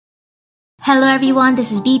Hello everyone,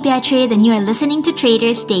 this is BPI Trade and you are listening to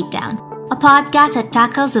Traders Takedown, a podcast that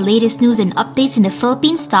tackles the latest news and updates in the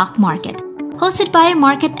Philippine stock market. Hosted by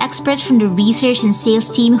market experts from the research and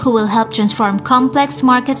sales team who will help transform complex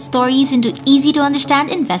market stories into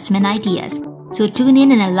easy-to-understand investment ideas. So tune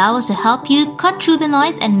in and allow us to help you cut through the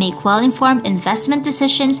noise and make well-informed investment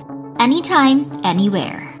decisions anytime,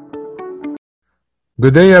 anywhere.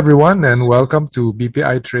 Good day, everyone, and welcome to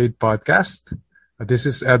BPI Trade Podcast. This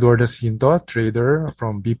is Edward Jacinto, trader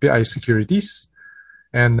from BPI Securities.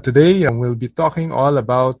 And today we'll be talking all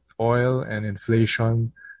about oil and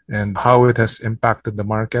inflation and how it has impacted the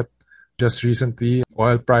market. Just recently,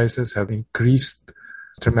 oil prices have increased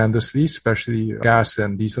tremendously, especially gas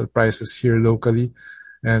and diesel prices here locally.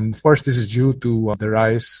 And of course, this is due to the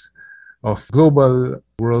rise of global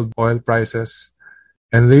world oil prices.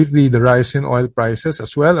 And lately, the rise in oil prices,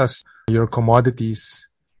 as well as your commodities,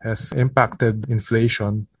 has impacted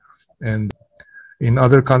inflation. And in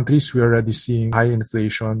other countries, we're already seeing high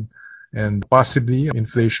inflation, and possibly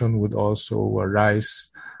inflation would also rise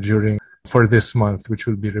for this month, which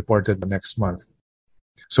will be reported next month.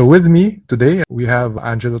 So with me today, we have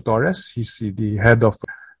Angelo Torres. He's the head of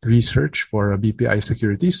research for BPI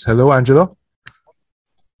Securities. Hello, Angelo.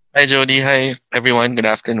 Hi, Jody. Hi, everyone. Good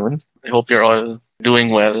afternoon. I hope you're all doing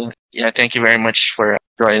well. Yeah, thank you very much for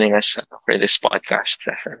joining us for this podcast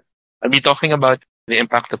session. I'll be talking about the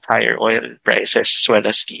impact of higher oil prices as well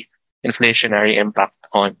as the inflationary impact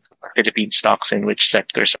on Philippine stocks and which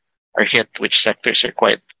sectors are hit, which sectors are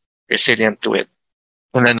quite resilient to it.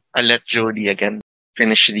 And then I'll let Jody again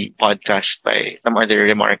finish the podcast by some other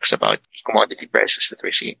remarks about commodity prices that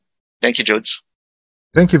we're seeing. Thank you, Jodes.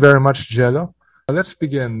 Thank you very much, Jello. Let's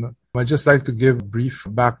begin. I'd just like to give a brief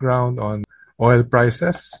background on oil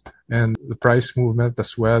prices and the price movement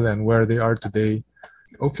as well and where they are today.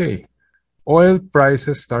 Okay, oil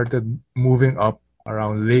prices started moving up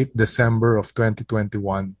around late December of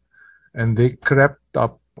 2021 and they crept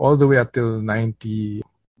up all the way until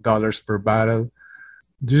 $90 per barrel.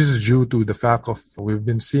 This is due to the fact of we've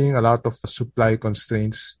been seeing a lot of supply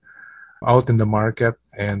constraints out in the market,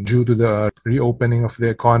 and due to the reopening of the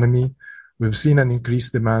economy, we've seen an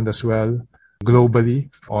increased demand as well globally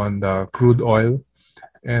on the crude oil.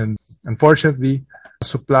 And unfortunately,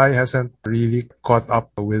 supply hasn't really caught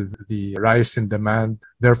up with the rise in demand.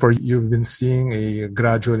 Therefore, you've been seeing a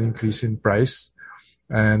gradual increase in price.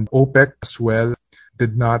 And OPEC as well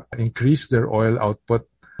did not increase their oil output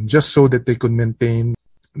just so that they could maintain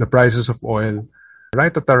the prices of oil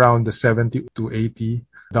right at around the $70 to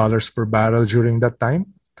 $80 per barrel during that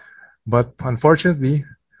time. But unfortunately,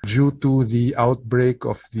 due to the outbreak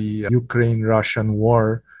of the Ukraine-Russian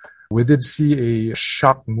war, we did see a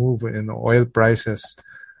shock move in oil prices,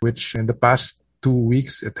 which in the past 2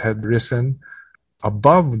 weeks, it had risen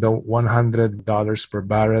above the $100 per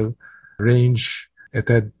barrel range. It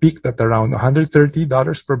had peaked at around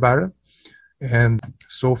 $130 per barrel. And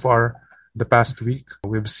so far, the past week,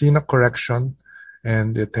 we've seen a correction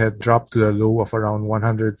and it had dropped to a low of around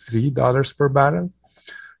 $103 per barrel.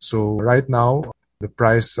 So right now, the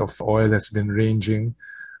price of oil has been ranging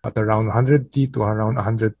at around 100 to around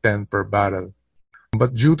 110 per barrel.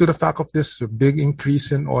 But due to the fact of this big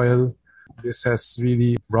increase in oil, this has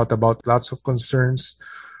really brought about lots of concerns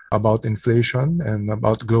about inflation and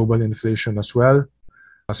about global inflation as well.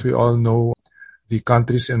 As we all know, the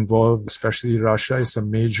countries involved, especially Russia, is a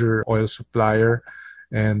major oil supplier,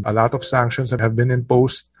 and a lot of sanctions have been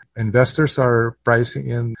imposed. Investors are pricing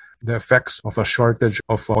in the effects of a shortage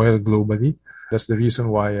of oil globally. That's the reason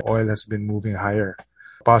why oil has been moving higher.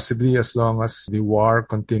 Possibly as long as the war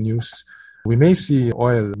continues, we may see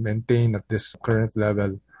oil maintain at this current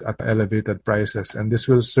level at elevated prices, and this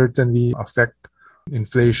will certainly affect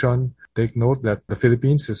inflation. Take note that the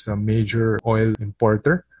Philippines is a major oil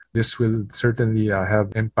importer. This will certainly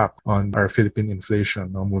have impact on our Philippine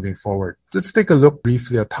inflation moving forward. Let's take a look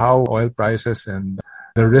briefly at how oil prices and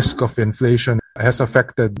the risk of inflation has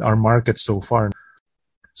affected our market so far.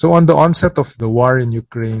 So on the onset of the war in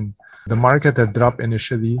Ukraine, the market had dropped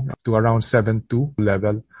initially to around 7.2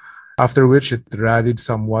 level, after which it rallied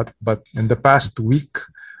somewhat. But in the past week,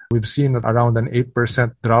 we've seen around an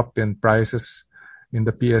 8% drop in prices in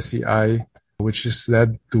the PSEI, which has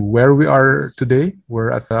led to where we are today. We're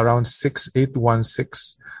at around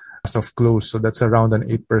 6,816 as of close. So that's around an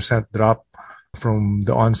 8% drop from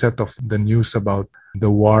the onset of the news about the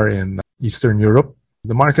war in Eastern Europe.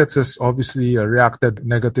 The markets has obviously reacted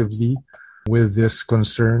negatively with this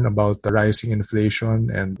concern about the rising inflation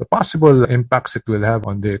and the possible impacts it will have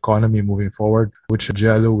on the economy moving forward, which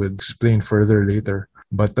Jello will explain further later.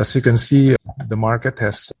 But as you can see, the market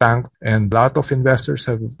has tanked and a lot of investors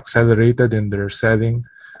have accelerated in their selling,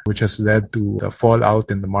 which has led to the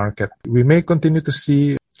fallout in the market. We may continue to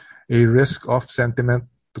see a risk of sentiment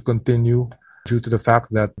to continue due to the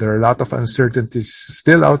fact that there are a lot of uncertainties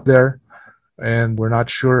still out there, and we're not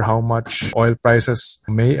sure how much oil prices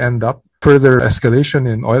may end up. Further escalation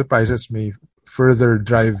in oil prices may further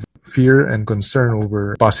drive fear and concern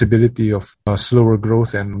over possibility of slower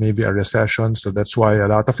growth and maybe a recession. So that's why a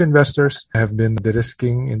lot of investors have been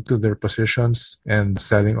de-risking into their positions and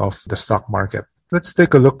selling off the stock market. Let's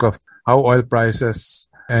take a look at how oil prices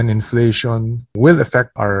and inflation will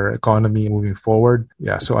affect our economy moving forward.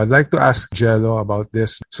 Yeah, so I'd like to ask Jello about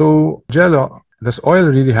this. So Jello, does oil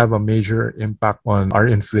really have a major impact on our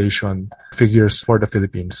inflation figures for the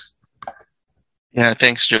Philippines? Yeah,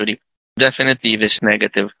 thanks, Jody. Definitely this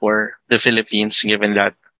negative for the Philippines, given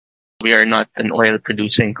that we are not an oil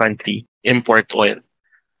producing country, import oil.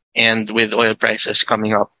 And with oil prices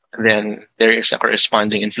coming up, then there is a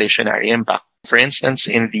corresponding inflationary impact. For instance,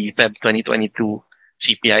 in the Feb 2022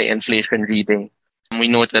 CPI inflation reading, we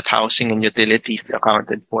note that housing and utilities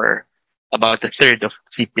accounted for about a third of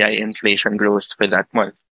CPI inflation growth for that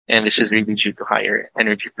month. And this is really due to higher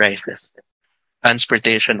energy prices.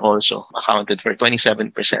 Transportation also accounted for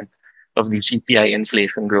 27% of the CPI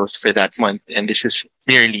inflation growth for that month. And this is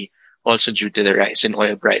clearly also due to the rise in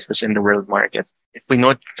oil prices in the world market. If we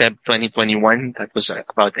note Feb 2021, that was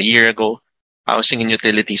about a year ago, housing and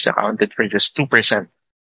utilities accounted for just 2%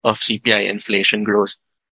 of CPI inflation growth,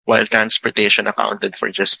 while transportation accounted for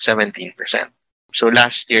just 17%. So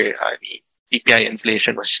last year, the CPI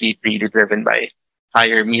inflation was really driven by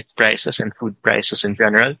higher meat prices and food prices in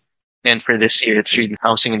general. And for this year, it's really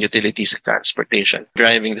housing and utilities and transportation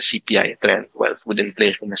driving the CPI trend, while food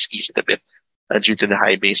inflation has eased a bit due to the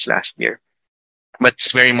high base last year. But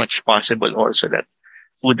it's very much possible also that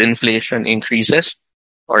food inflation increases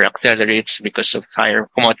or accelerates because of higher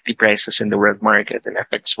commodity prices in the world market and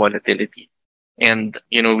affects volatility. And,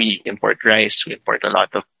 we import rice, we import a lot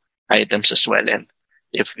of items as well. And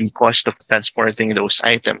if the cost of transporting those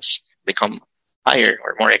items become higher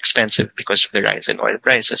or more expensive because of the rise in oil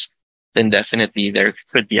prices, then definitely there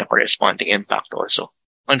could be a corresponding impact also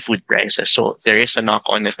on food prices. So there is a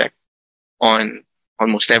knock-on effect on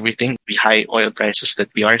almost everything. The high oil prices that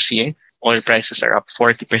we are seeing, oil prices are up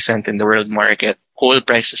 40% in the world market. Coal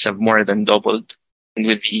prices have more than doubled, and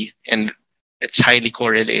it's highly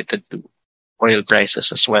correlated to oil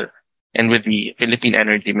prices as well. And with the Philippine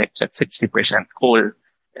energy mix at 60% coal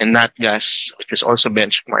and nat gas, which is also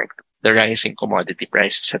benchmarked, the rising commodity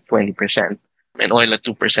prices at 20% and oil at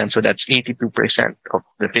 2%. So that's 82% of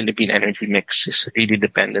the Philippine energy mix is really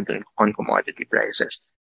dependent on commodity prices.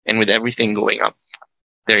 And with everything going up,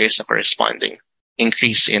 there is a corresponding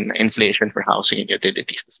increase in inflation for housing and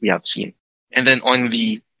utilities, as we have seen. And then on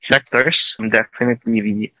the sectors, definitely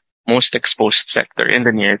the most exposed sector in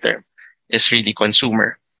the near term is really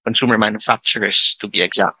consumer manufacturers to be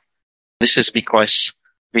exact. This is because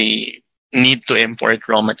they need to import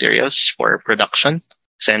raw materials for production.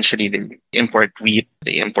 Essentially, they import wheat,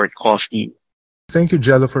 they import coffee. Thank you,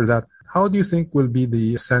 Jello, for that. How do you think will be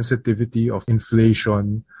the sensitivity of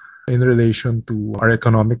inflation in relation to our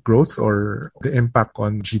economic growth or the impact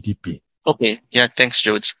on GDP? Okay, yeah, thanks,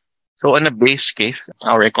 Jodes. So on a base case,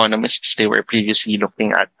 our economists, they were previously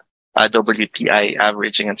looking at WTI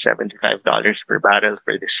averaging at $75 per barrel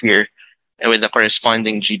for this year, and with a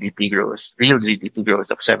corresponding GDP growth, real GDP growth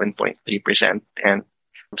of 7.3% and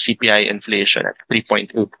CPI inflation at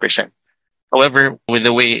 3.8%. However, with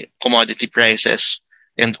the way commodity prices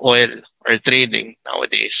and oil are trading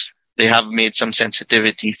nowadays, they have made some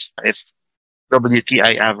sensitivities. If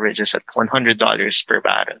WTI averages at $100 per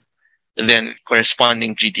barrel, then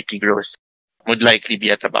corresponding GDP growth would likely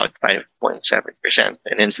be at about 5.7%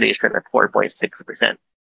 and inflation at 4.6%.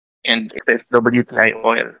 And if WTI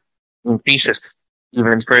oil increases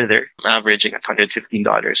even further, averaging at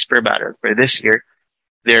 $115 per barrel for this year,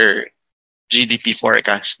 their GDP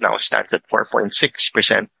forecast now stands at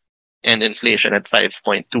 4.6% and inflation at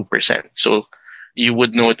 5.2%. So you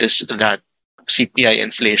would notice that CPI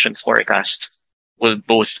inflation forecasts will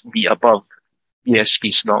both be above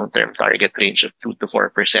PSP's long-term target range of 2 to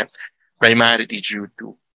 4%, primarily due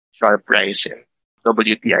to sharp rise in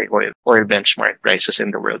WTI oil benchmark prices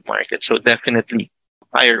in the world market. So definitely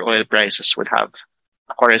higher oil prices would have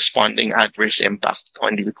a corresponding adverse impact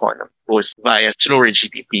on the economy, both via slower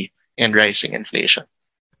GDP and rising inflation.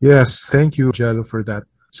 Yes, thank you, Jello, for that.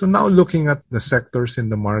 So now looking at the sectors in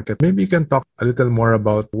the market, maybe you can talk a little more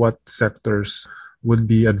about what sectors would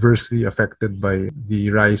be adversely affected by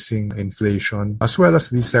the rising inflation, as well as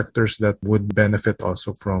these sectors that would benefit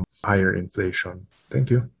also from higher inflation?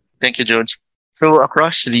 Thank you. Thank you, Jones. So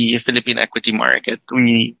across the Philippine equity market,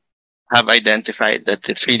 we have identified that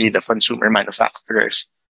it's really the consumer manufacturers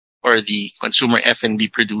or the consumer F&B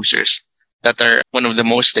producers that are one of the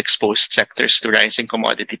most exposed sectors to rising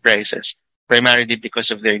commodity prices, primarily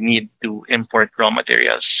because of their need to import raw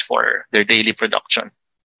materials for their daily production.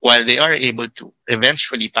 While they are able to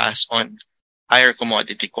eventually pass on higher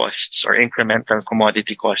commodity costs or incremental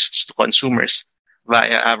commodity costs to consumers via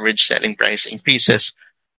average selling price increases,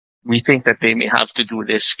 we think that they may have to do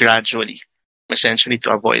this gradually, essentially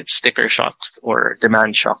to avoid sticker shocks or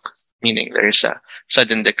demand shock, meaning there's a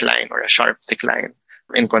sudden decline or a sharp decline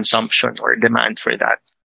in consumption or demand for that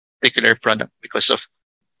particular product because of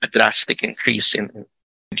a drastic increase in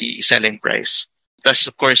the selling price. Plus,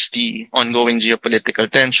 of course, the ongoing geopolitical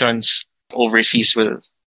tensions overseas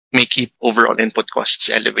may keep overall input costs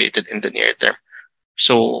elevated in the near term.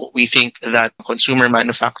 So we think that consumer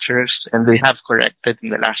manufacturers, and they have corrected in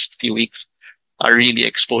the last few weeks, are really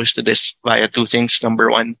exposed to this via two things. Number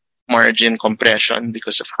one, margin compression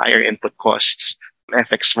because of higher input costs,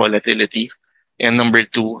 FX volatility. And number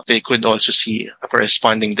two, they could also see a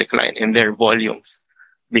corresponding decline in their volumes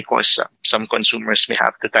because some consumers may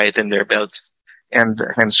have to tighten their belts and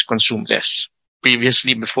hence consume less.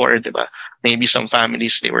 Previously, before, diba, maybe some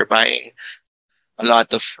families, they were buying a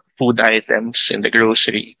lot of food items in the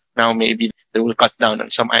grocery. Now maybe they will cut down on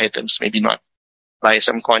some items, maybe not buy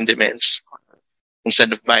some condiments.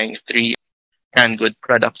 Instead of buying 3 canned good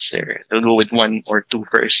products there, they'll go with 1 or 2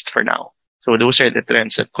 first for now. So those are the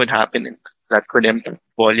trends that could happen and that could impact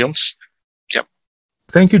volumes. Yep.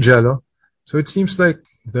 Thank you, Jello. So it seems like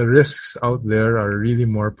the risks out there are really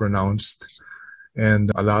more pronounced,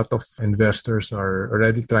 and a lot of investors are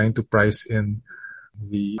already trying to price in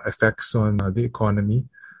the effects on the economy.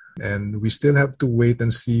 And we still have to wait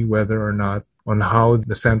and see whether or not on how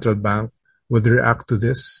the central bank would react to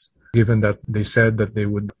this, given that they said that they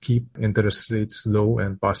would keep interest rates low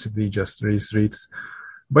and possibly just raise rates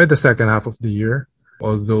by the second half of the year,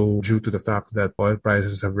 although due to the fact that oil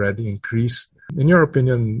prices have already increased. In your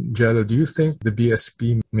opinion, Jello, do you think the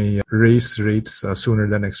BSP may raise rates sooner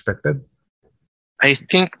than expected? I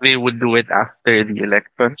think they would do it after the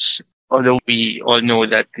elections. Although we all know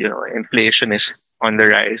that, inflation is on the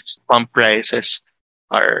rise, pump prices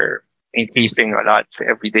are increasing a lot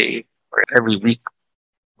every day or every week.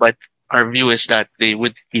 But our view is that they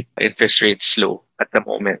would keep interest rates low at the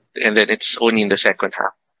moment, and then it's only in the second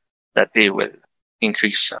half that they will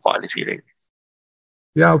increase policy rates.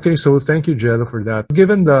 Yeah, okay. So thank you, Jello, for that.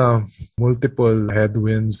 Given the multiple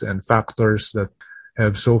headwinds and factors that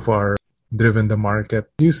have so far driven the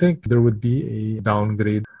market, do you think there would be a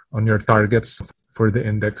downgrade on your targets for the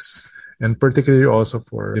index, and particularly also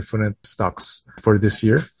for different stocks for this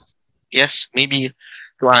year? Yes, maybe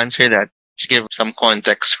to answer that, let's give some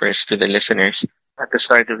context first to the listeners. At the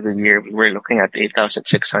start of the year, we were looking at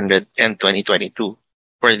 8,600 in 2022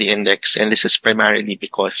 for the index, and this is primarily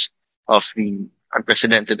because of the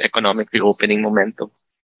unprecedented economic reopening momentum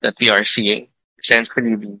that we are seeing.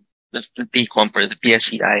 Essentially, the TCOMP or the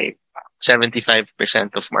PSEI,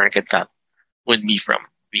 75% of market cap would be from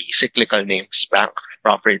the cyclical names, bank,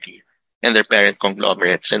 property, and their parent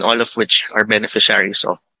conglomerates, and all of which are beneficiaries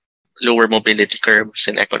of lower mobility curves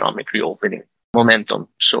and economic reopening momentum.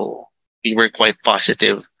 So we were quite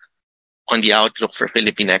positive on the outlook for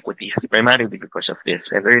Philippine equities, primarily because of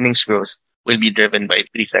this. And earnings growth will be driven by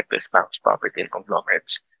 3 sectors: banks, property, and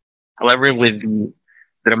conglomerates. However, with the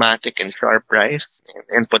dramatic and sharp rise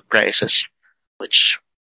in input prices, which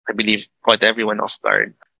I believe caught everyone off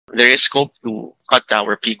guard, there is scope to cut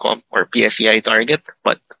our PCOM or PSEI target,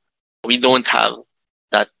 but we don't have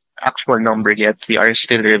that actual number yet. We are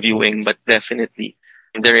still reviewing, but definitely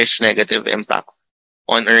there is negative impact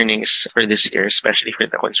on earnings for this year, especially for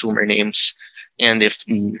the consumer names. And if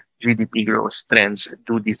the GDP growth trends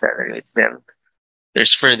do decelerate, then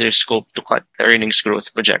there's further scope to cut the earnings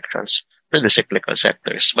growth projections for the cyclical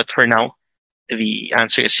sectors. But for now, the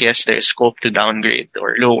answer is yes, there's scope to downgrade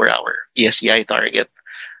or lower our PSEI target,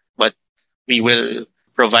 but we will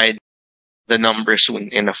provide the number soon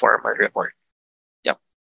in a formal report. Yep.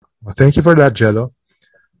 Well, thank you for that, Jello.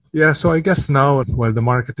 Yeah, so I guess now while the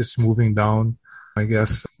market is moving down, I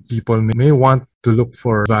guess people may want to look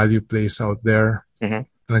for value plays out there. Mm-hmm.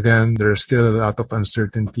 And again, there's still a lot of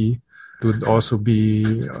uncertainty. It would also be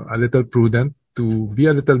a little prudent to be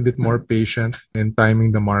a little bit more patient in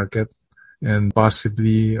timing the market and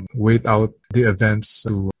possibly wait out the events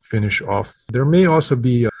to finish off. There may also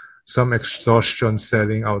be some exhaustion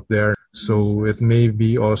selling out there. So it may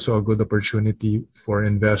be also a good opportunity for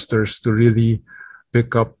investors to really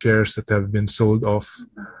pick up shares that have been sold off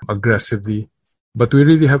aggressively. But we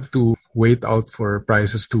really have to wait out for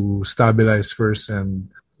prices to stabilize first and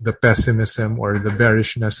the pessimism or the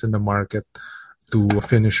bearishness in the market to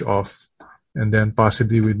finish off. And then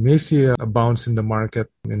possibly we may see a bounce in the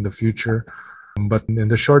market in the future. But in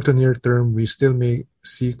the short to near term, we still may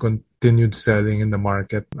see continued selling in the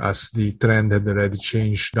market as the trend had already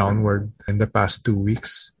changed downward in the past 2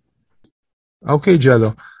 weeks. Okay,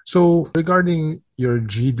 Jello. So regarding your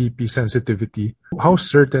GDP sensitivity, how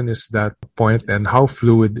certain is that point and how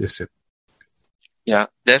fluid is it? Yeah,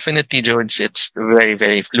 definitely, George. It's very,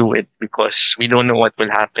 very fluid because we don't know what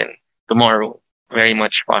will happen tomorrow. Very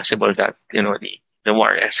much possible that, the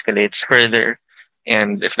war escalates further.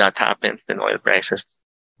 And if that happens, then oil prices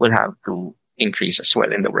will have to increase as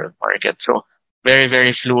well in the world market. So very,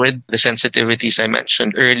 very fluid. The sensitivities I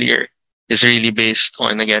mentioned earlier is really based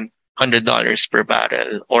on, again, $100 per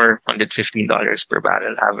barrel or $115 per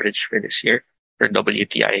barrel average for this year for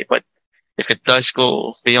WTI. But if it does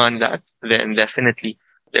go beyond that, then definitely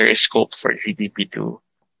there is scope for GDP to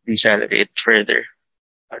decelerate further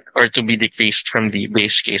or to be decreased from the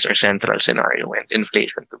base case or central scenario and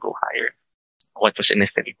inflation to go higher, what was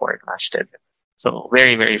initially forecasted. So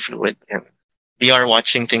very, very fluid. And we are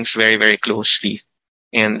watching things very, very closely.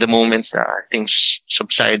 And the moment things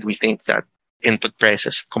subside, we think that input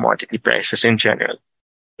prices, commodity prices in general,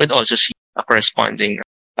 would also see a corresponding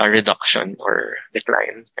reduction or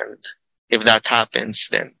decline. And if that happens,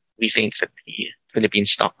 then we think that the Philippine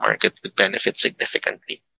stock market would benefit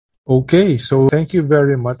significantly. Okay, so thank you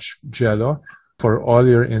very much, Jello, for all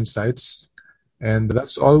your insights. And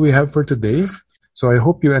that's all we have for today. So I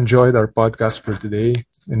hope you enjoyed our podcast for today.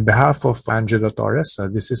 In behalf of Angela Torres,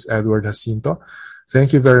 this is Edward Jacinto.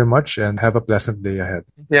 Thank you very much and have a pleasant day ahead.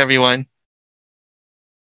 Thank you, everyone.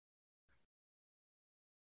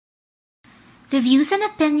 The views and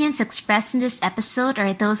opinions expressed in this episode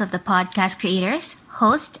are those of the podcast creators,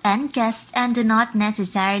 host, and guests and do not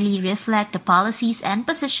necessarily reflect the policies and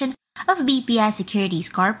position of BPI Securities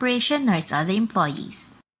Corporation nor its other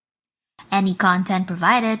employees. Any content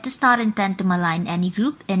provided does not intend to malign any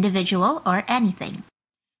group, individual, or anything.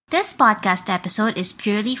 This podcast episode is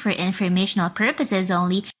purely for informational purposes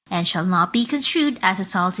only and shall not be construed as a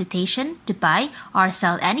solicitation to buy or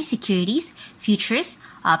sell any securities, futures,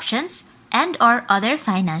 options, and/or other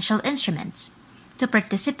financial instruments, to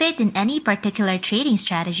participate in any particular trading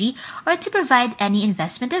strategy, or to provide any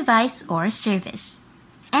investment advice or service.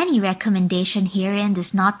 Any recommendation herein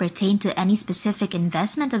does not pertain to any specific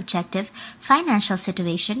investment objective, financial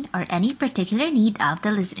situation, or any particular need of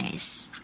the listeners.